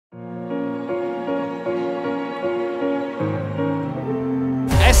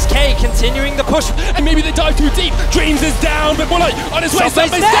continuing the push, and maybe they dive too deep. Dreams is down, but Moonlight on his way.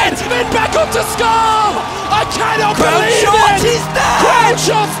 Selfmade's dead. Then back up to Skull. I cannot believe it. He's there.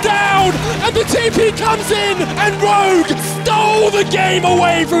 Crownshot's down, and the TP comes in, and Rogue stole the game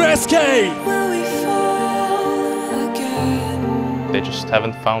away from SK. They just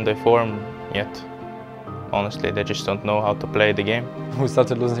haven't found their form yet. Honestly, they just don't know how to play the game. We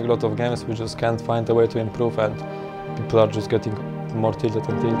started losing a lot of games, we just can't find a way to improve, and people are just getting more tilted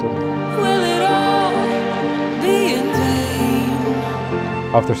and tilted. Will it all be in vain?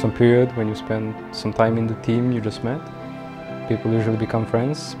 After some period, when you spend some time in the team you just met, people usually become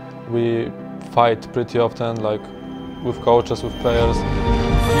friends. We fight pretty often, like with coaches, with players.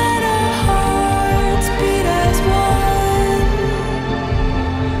 Let our hearts beat as one,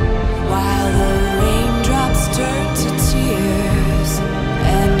 while the raindrops turn to tears,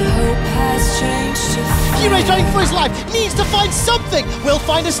 and hope has changed to fear. Kiray's running for his life, needs to find something. Will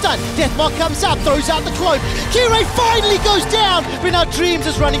find a stun. Deathmark comes out, throws out the clone. Kiray finally goes down, but now Dreams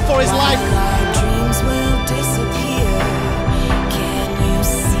is running for his life. Our dreams will disappear. Can you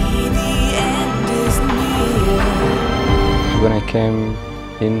see the end is near? When I came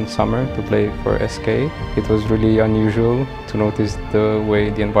in summer to play for SK, it was really unusual to notice the way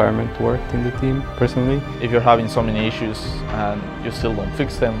the environment worked in the team, personally. If you're having so many issues and you still don't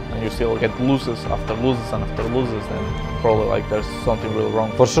fix them, and you still get losses after losses and after losses, then probably like there's something really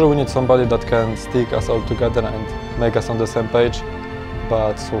wrong. For sure we need somebody that can stick us all together and make us on the same page,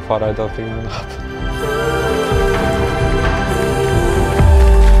 but so far I don't think it will happen.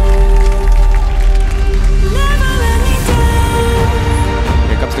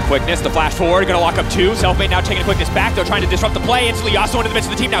 The quickness, the flash forward, gonna lock up two. Selfmade now taking the quickness back. They're trying to disrupt the play. Instantly, Yasuo into the midst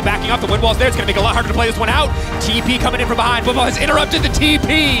of the team now backing up. The wind wall's there. It's gonna make it a lot harder to play this one out. TP coming in from behind. Bubba has interrupted the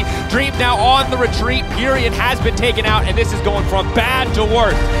TP. Dream now on the retreat. Period has been taken out, and this is going from bad to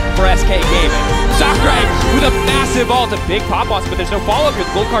worse for SK Gaming. Sakura with a massive ult, a big pop-off, but there's no follow-up here.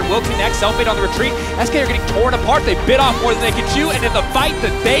 The gold card will connect. Selfmade on the retreat. SK are getting torn apart. They bit off more than they can chew, and in the fight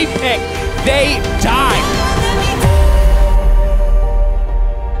that they pick, they die.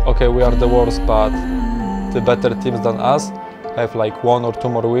 Okay, we are the worst, but the better teams than us have like 1 or 2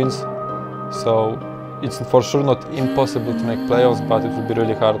 more wins. So it's for sure not impossible to make playoffs, but it will be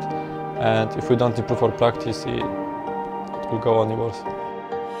really hard. And if we don't improve our practice, it will go only worse.